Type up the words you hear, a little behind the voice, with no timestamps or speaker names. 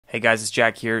Hey guys, it's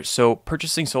Jack here. So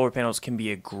purchasing solar panels can be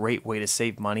a great way to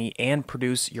save money and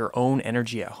produce your own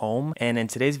energy at home. And in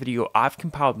today's video, I've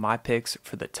compiled my picks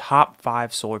for the top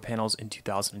 5 solar panels in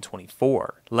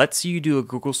 2024. Let's say you do a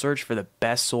Google search for the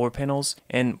best solar panels,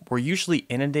 and we're usually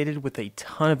inundated with a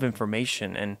ton of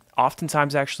information. And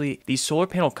oftentimes, actually, these solar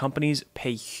panel companies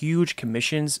pay huge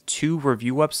commissions to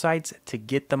review websites to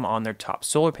get them on their top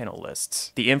solar panel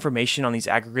lists. The information on these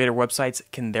aggregator websites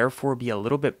can therefore be a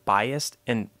little bit biased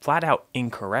and flat out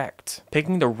incorrect.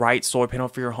 Picking the right solar panel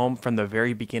for your home from the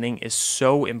very beginning is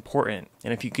so important.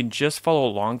 And if you can just follow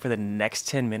along for the next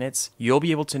 10 minutes, you'll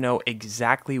be able to know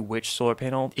exactly which solar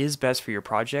panel is best for your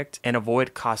project and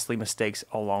avoid costly mistakes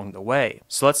along the way.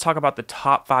 So let's talk about the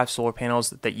top 5 solar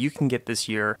panels that you can get this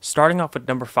year. Starting off with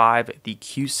number 5, the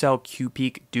Qcells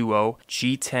DUO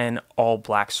G-10 all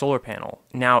black solar panel.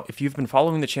 Now, if you've been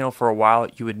following the channel for a while,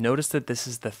 you would notice that this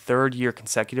is the 3rd year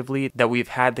consecutively that we've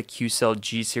had the Qcells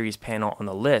G series panel on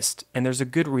the list, and there's a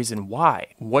good reason why.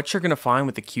 What you're going to find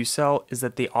with the Qcells is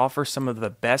that they offer some of the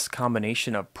best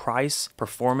combination of price,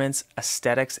 performance,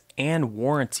 aesthetics, and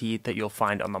warranty that you'll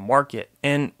find on the market.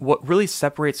 And what really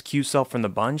separates Qcells from the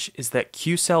bunch is that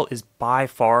Qcells is by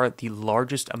far the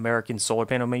largest American solar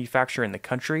panel manufacturer in the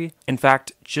country. In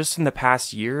fact, just in the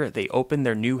past year, they opened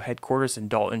their new headquarters in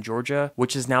Dalton, Georgia,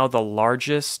 which is now the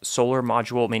largest solar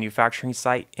module manufacturing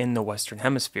site in the Western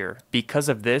Hemisphere. Because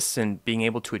of this and being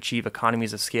able to achieve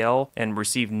economies of scale and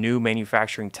receive new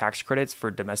manufacturing tax credits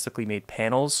for domestically made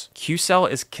panels,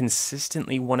 Qcells is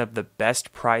consistently one of the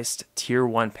best priced tier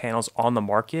 1 panels on the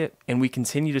market, and we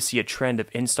continue to see a trend of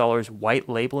installers white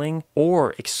labeling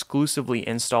or exclusively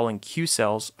installing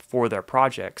Qcells for their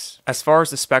projects. As far as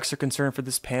the specs are concerned for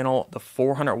this panel, the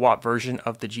 400 watt version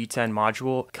of the G10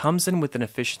 module comes in with an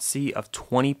efficiency of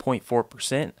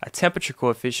 20.4%, a temperature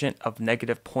coefficient of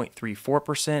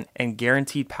 -0.34%, and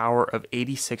guaranteed power of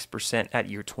 86% at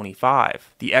year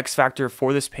 25. The X factor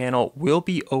for this panel will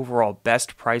be overall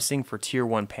best pricing for tier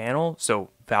 1 panel, so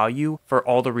value, for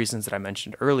all the reasons that I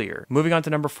mentioned earlier. Moving on to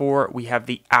number 4, we have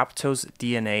the Aptos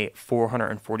DNA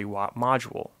 440 watt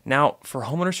module. Now, for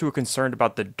homeowners who are concerned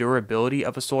about the durability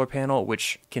of a solar panel,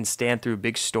 which can stand through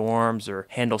big storms or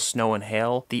handle snow and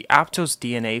hail, the Aptos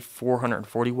DNA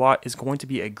 440 watt is going to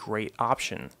be a great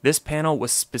option. This panel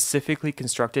was specifically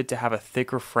constructed to have a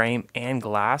thicker frame and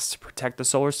glass to protect the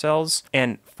solar cells,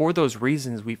 and for those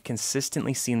reasons, we've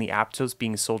consistently seen the Aptos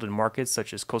being sold in markets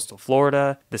such as coastal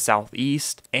Florida, the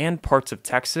Southeast, and parts of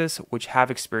Texas, which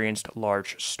have experienced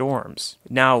large storms.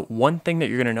 Now, one thing that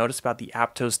you're going to notice about the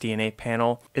Aptos DNA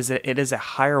panel is that it is a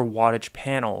higher wattage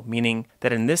panel, meaning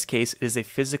that in this case, it is a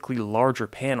physically larger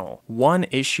panel. One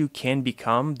issue can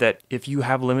become that if you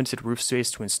have limited roof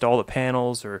space to install the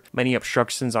panels or many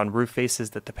obstructions on roof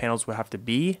faces that the panels will have to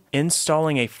be,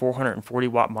 installing a 440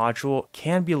 watt module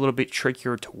can be a little bit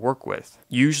trickier to work with.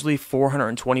 Usually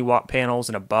 420 watt panels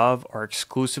and above are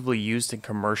exclusively used in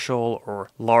commercial or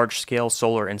large-scale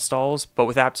solar installs, but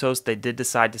with Aptos, they did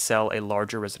decide to sell a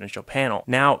larger residential panel.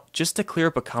 Now, just to clear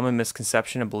up a common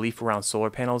misconception and belief around solar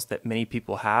panels that many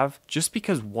people have, just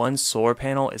because one solar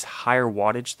panel is higher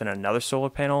wattage than another solar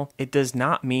panel, it does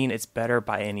not mean it's better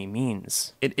by any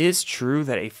means. It is true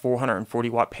that a 440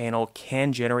 watt panel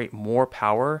can generate more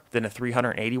power than a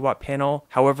 380 watt panel.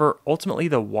 However, ultimately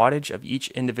the wattage of each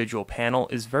individual panel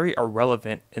is very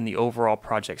irrelevant in the overall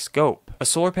project scope. A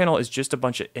solar panel is just a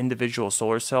bunch of individual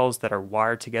solar cells that are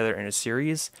wired together in a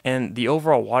series, and the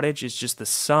overall wattage is just the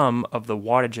sum of the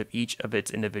wattage of each of its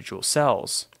individual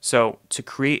cells. So to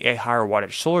create a higher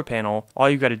wattage solar panel, all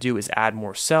you got to do is add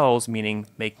more cells, meaning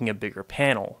making a bigger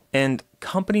panel. And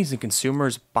companies and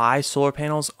consumers buy solar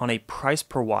panels on a price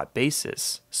per watt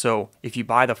basis. So if you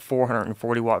buy the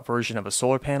 440 watt version of a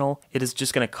solar panel, it is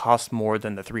just going to cost more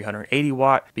than the 380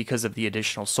 watt because of the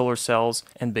additional solar cells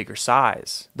and bigger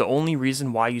size. The only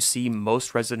reason why you see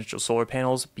most residential solar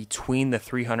panels between the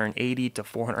 380 to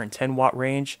 410 watt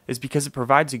range is because it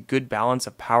provides a good balance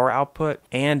of power output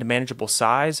and manageable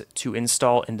size to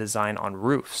install and design on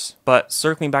roofs. But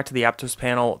circling back to the Aptos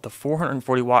panel, the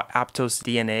 440 watt Aptos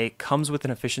DNA comes with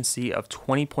an efficiency of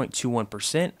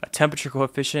 20.21%, a temperature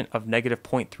coefficient of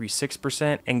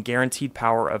 -0.36%, and guaranteed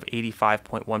power of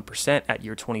 85.1% at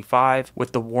year 25,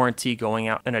 with the warranty going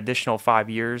out an additional 5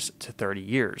 years to 30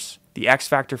 years. The X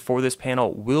factor for this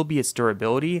panel will be its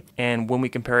durability, and when we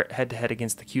compare it head to head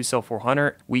against the Qcell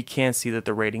 400, we can see that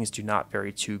the ratings do not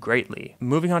vary too greatly.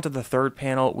 Moving on to the third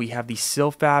panel, we have the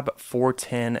Silfab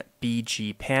 410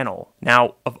 BG panel.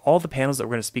 Now, of all the panels that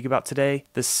we're going to speak about today,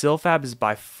 the Silfab is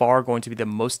by far going to be the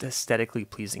most aesthetically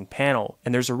pleasing panel,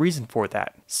 and there's a reason for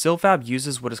that. Silfab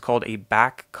uses what is called a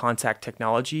back contact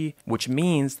technology, which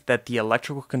means that the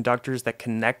electrical conductors that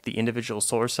connect the individual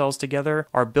solar cells together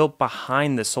are built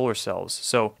behind the solar cells.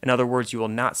 So, in other words, you will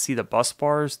not see the bus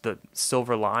bars, the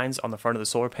silver lines on the front of the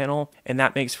solar panel, and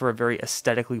that makes for a very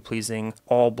aesthetically pleasing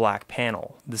all black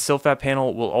panel. The Silfab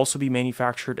panel will also be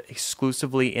manufactured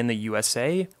exclusively in the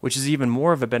USA, which is even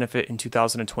more of a benefit in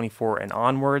 2024 and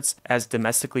onwards, as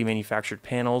domestically manufactured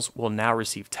panels will now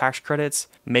receive tax credits,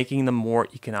 making them more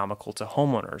economical to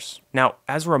homeowners. Now,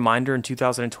 as a reminder, in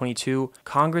 2022,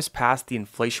 Congress passed the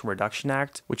Inflation Reduction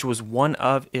Act, which was one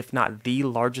of, if not the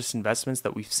largest investments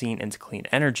that we've seen into clean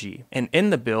energy. And in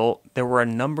the bill, there were a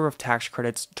number of tax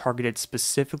credits targeted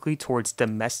specifically towards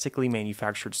domestically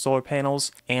manufactured solar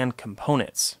panels and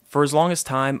components. For as long as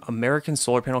time, American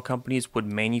solar panel companies would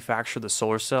manufacture the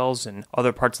solar cells and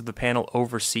other parts of the panel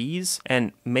overseas,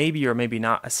 and maybe or maybe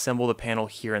not assemble the panel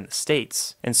here in the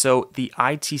States. And so the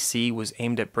ITC was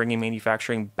aimed at bringing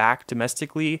manufacturing back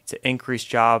domestically to increase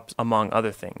jobs, among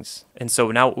other things. And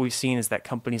so now what we've seen is that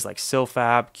companies like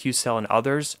Silfab, Qcell, and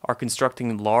others are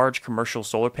constructing large commercial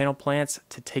solar panel plants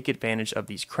to take advantage of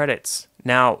these credits.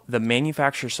 Now, the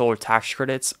manufacturer solar tax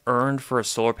credits earned for a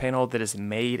solar panel that is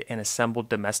made and assembled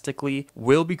domestically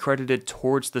will be credited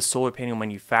towards the solar panel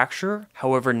manufacturer.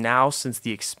 However, now since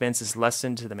the expense is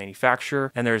lessened to the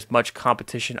manufacturer and there's much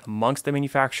competition amongst the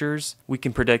manufacturers, we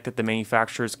can predict that the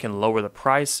manufacturers can lower the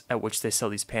price at which they sell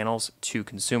these panels to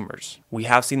consumers. We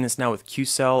have seen this now with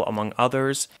Qcell, among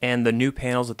others, and the new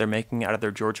panels that they're making out of their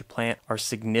Georgia plant are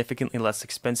significantly less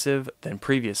expensive than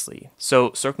previously.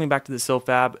 So circling back to the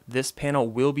Silfab, this panel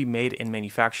will be made and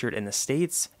manufactured in the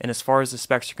States, and as far as the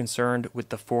specs are concerned, with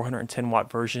the 410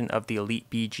 watt version of the Elite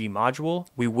BG module,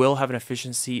 we will have an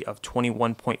efficiency of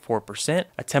 21.4%,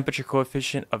 a temperature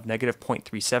coefficient of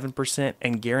 -0.37%,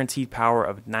 and guaranteed power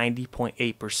of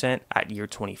 90.8% at year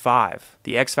 25.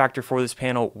 The X factor for this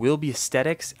panel will be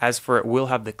aesthetics, as for it will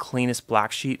have the cleanest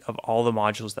black sheet of all the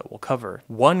modules that we'll cover.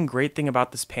 One great thing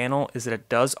about this panel is that it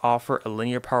does offer a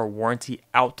linear power warranty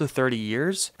out to 30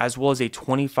 years, as well as a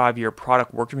 25-year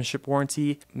product workmanship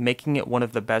warranty, making it one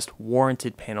of the best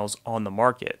warranted panels on the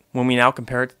market. When we now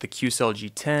compare it to the Qcell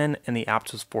G10 and the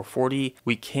Aptos 440,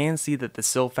 we can see that the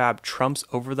Silfab trumps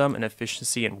over them in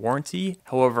efficiency and warranty,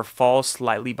 however falls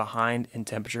slightly behind in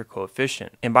temperature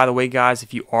coefficient. And by the way guys,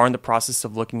 if you are in the process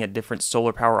of looking at different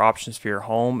solar power options for your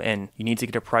home and you need to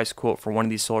get a price quote for one of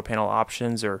these solar panel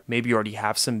options, or maybe you already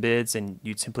have some bids and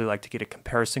you'd simply like to get a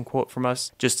comparison quote from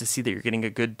us just to see that you're getting a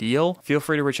good deal, feel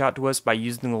free to reach out to us by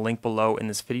using the link below in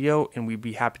this video, and we'd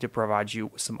be happy to provide you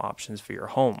with some options for your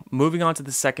home. Moving on to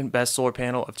the second best solar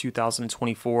panel of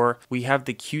 2024, we have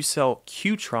the Qcell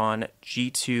Q.TRON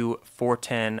G2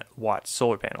 410 watt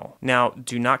solar panel. Now,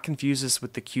 do not confuse this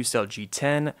with the Qcell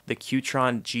G10. The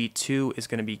Q.TRON G2 is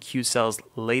going to be Qcell's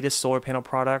latest solar panel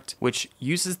product, which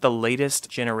uses the latest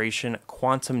generation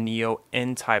Quantum Neo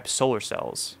N-type solar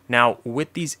cells. Now,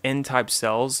 with these N-type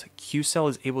cells, Qcell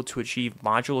is able to achieve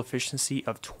module efficiency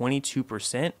of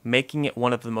 22%, making it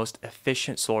one of the most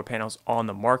efficient solar panels on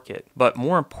the market. But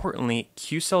more importantly,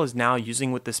 Qcell is now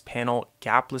using with this panel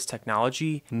gapless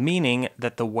technology, meaning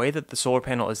that the way that the solar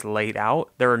panel is laid out,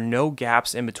 there are no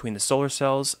gaps in between the solar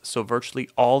cells, so virtually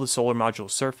all the solar module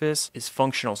surface is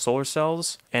functional solar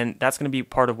cells, and that's going to be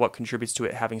part of what contributes to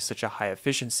it having such a high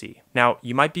efficiency. Now,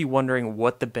 you might be wondering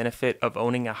what the benefit of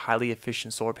owning a highly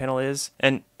efficient solar panel is,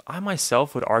 and I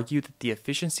myself would argue that the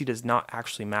efficiency does not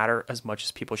actually matter as much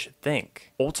as people should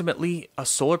think. Ultimately, a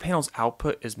solar panel's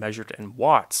output is measured in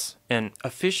watts, and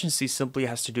efficiency simply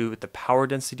has to do with the power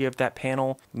density of that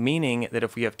panel, meaning that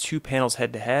if we have two panels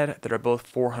head to head that are both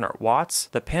 400 watts,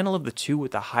 the panel of the two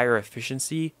with the higher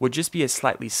efficiency would just be a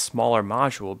slightly smaller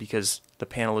module because the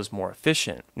panel is more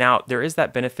efficient. Now, there is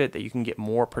that benefit that you can get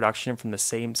more production from the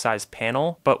same size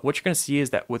panel, but what you're going to see is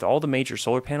that with all the major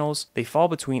solar panels, they fall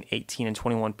between 18 and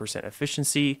 21%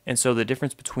 efficiency, and so the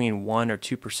difference between 1 or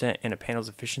 2% in a panel's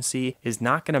efficiency is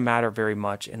not going to matter very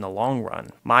much in the long run.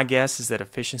 My guess is that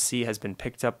efficiency has been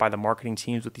picked up by the marketing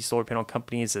teams with these solar panel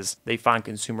companies as they find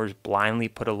consumers blindly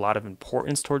put a lot of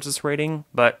importance towards this rating,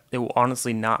 but it will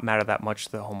honestly not matter that much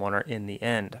to the homeowner in the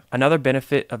end. Another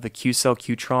benefit of the Qcell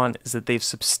Q.TRON is that they've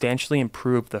substantially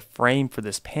improved the frame for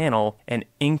this panel and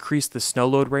increased the snow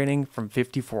load rating from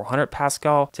 5,400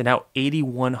 Pascal to now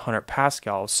 8,100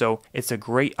 Pascal. So it's a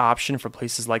great option for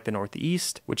places like the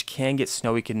Northeast, which can get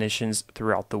snowy conditions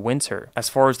throughout the winter. As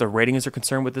far as the ratings are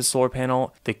concerned with this solar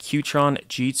panel, the Q.TRON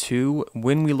G2,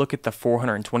 when we look at the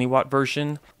 420 watt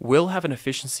version, will have an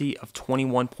efficiency of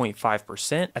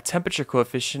 21.5%, a temperature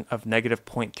coefficient of negative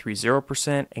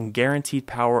 0.30%, and guaranteed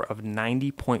power of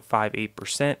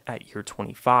 90.58% at year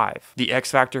 25. The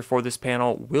X factor for this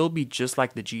panel will be just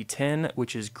like the G10,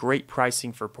 which is great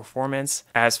pricing for performance,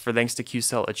 as for thanks to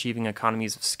Qcell achieving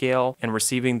economies of scale and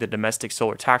receiving the domestic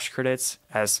solar tax credits,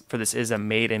 as for this is a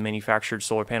made and manufactured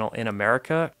solar panel in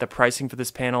America, the pricing for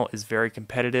this panel is very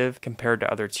competitive compared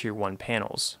to other tier 1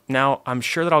 panels. Now, I'm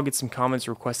sure that I'll get some comments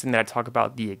requesting that I talk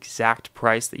about the exact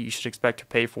price that you should expect to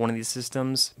pay for one of these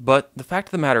systems, but the fact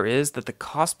of the matter is that the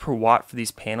cost per watt for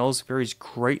these panels varies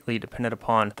greatly dependent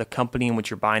upon the company in which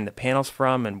you're buying the panels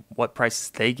from and what prices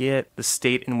they get, the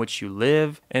state in which you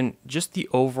live, and just the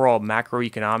overall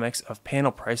macroeconomics of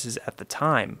panel prices at the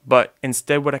time. But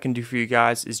instead, what I can do for you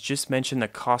guys is just mention the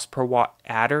cost per watt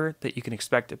adder that you can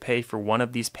expect to pay for one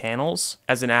of these panels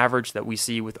as an average that we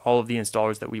see with all of the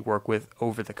installers that we work with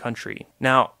over the country.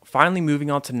 Now, finally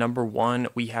moving on to number 1,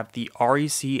 we have the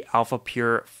REC Alpha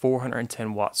Pure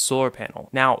 410 watt solar panel.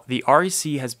 Now, the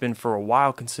REC has been for a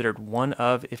while considered one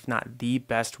of, if not the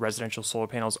best residential solar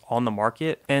panels on the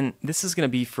market, and this is going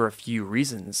to be for a few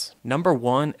reasons. Number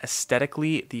 1,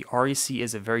 aesthetically, the REC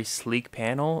is a very sleek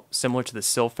panel, similar to the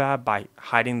Silfab by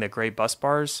hiding the gray bus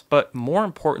bars, but more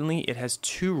importantly, it has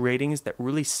 2 ratings that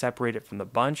really separate it from the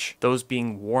bunch, those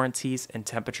being warranties and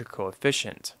temperature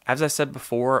coefficient. As I said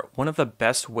before, one of the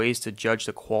best ways to judge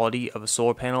the quality of a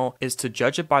solar panel is to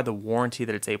judge it by the warranty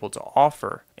that it's able to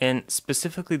offer, and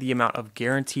specifically the amount of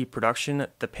guaranteed production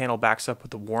the panel backs up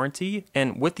with the warranty.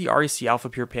 And with the REC Alpha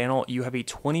Pure panel, you have a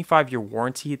 25-year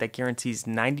warranty that guarantees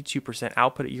 92%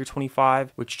 output at year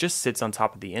 25, which just sits on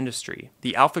top of the industry.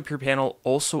 The Alpha Pure panel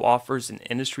also offers an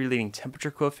industry-leading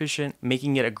temperature coefficient,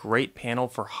 making it a great panel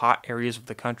for hot areas of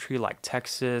the country like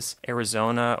Texas,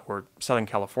 Arizona, or Southern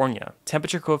California.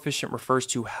 Temperature coefficient refers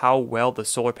to how well the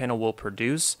solar panel will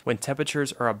produce when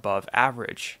temperatures are above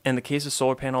average. In the case of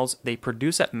solar panels, they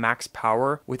produce at max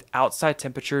power with outside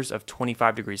temperatures of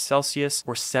 25 degrees Celsius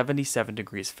or 77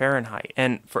 degrees Fahrenheit.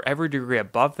 And for every degree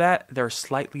above that, they're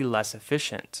slightly less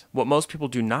efficient. What most people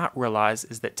do not realize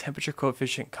is that temperature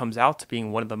coefficient comes out to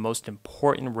being one of the most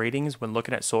important ratings when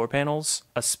looking at solar panels,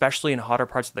 especially in hotter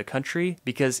parts of the country,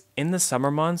 because in the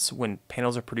summer months when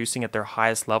panels are producing at their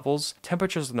highest levels,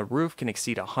 temperatures on the roof can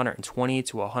exceed 120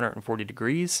 to 140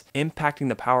 degrees, impacting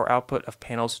the power output of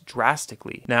panels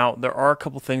drastically. Now, there are a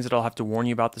couple things that I'll have to warn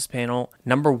you about this panel.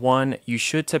 Number 1, you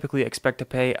should typically expect to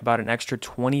pay about an extra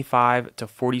 25 to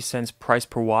 40 cents price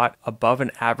per watt above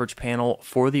an average panel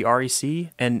for the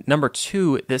REC. And number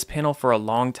 2, this panel for a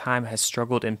long time has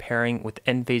struggled in pairing with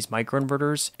N-phase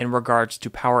microinverters in regards to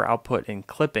power output and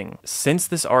clipping. Since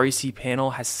this REC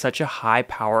panel has such a high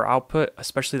power output,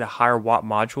 especially the higher watt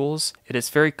modules, it is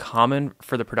very common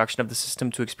for the production of the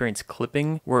system to experience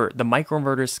clipping, where the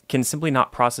microinverters can simply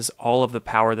not process all of the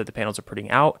power that the panels are putting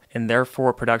out, and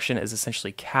therefore production is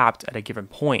essentially capped at a given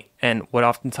point. And what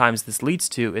oftentimes this leads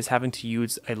to is having to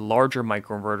use a larger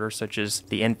microinverter such as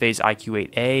the N-phase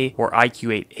IQ8A or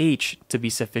IQ8H to be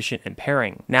sufficient in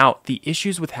pairing. Now, the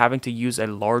issues with having to use a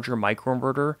larger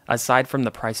microinverter, aside from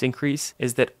the price increase,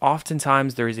 is that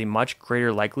oftentimes there is a much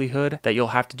greater likelihood that you'll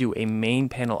have to do a main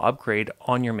panel upgrade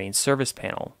on your main service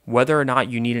panel. Whether or not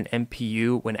you need an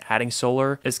MPU when adding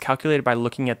solar is calculated by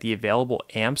looking at the available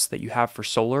amps that you have for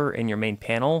solar in your main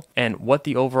panel and what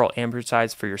the overall ampere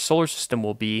size for your solar system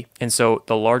will be. And so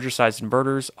the larger sized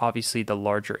inverters, obviously the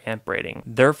larger amp rating.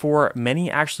 Therefore, many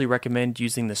actually recommend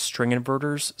using the string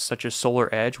inverters such as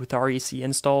Solar Edge with REC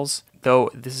installs,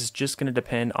 though this is just going to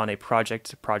depend on a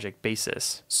project-to-project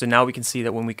basis. So now we can see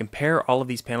that when we compare all of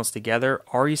these panels together,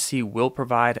 REC will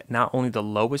provide not only the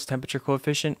lowest temperature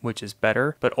coefficient, which is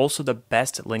better, but also the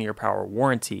best linear power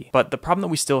warranty. But the problem that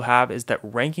we still have is that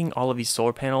ranking all of these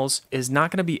solar panels is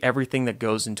not going to be everything that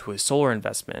goes into a solar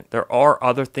investment. There are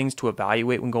other things to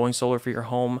evaluate when going solar for your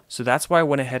home, so that's why I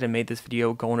went ahead and made this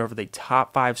video going over the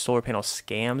top 5 solar panel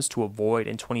scams to avoid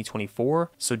in 2024,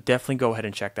 so definitely go ahead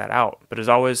and check that out. But as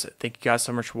always, thank you guys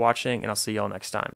so much for watching, and I'll see y'all next time.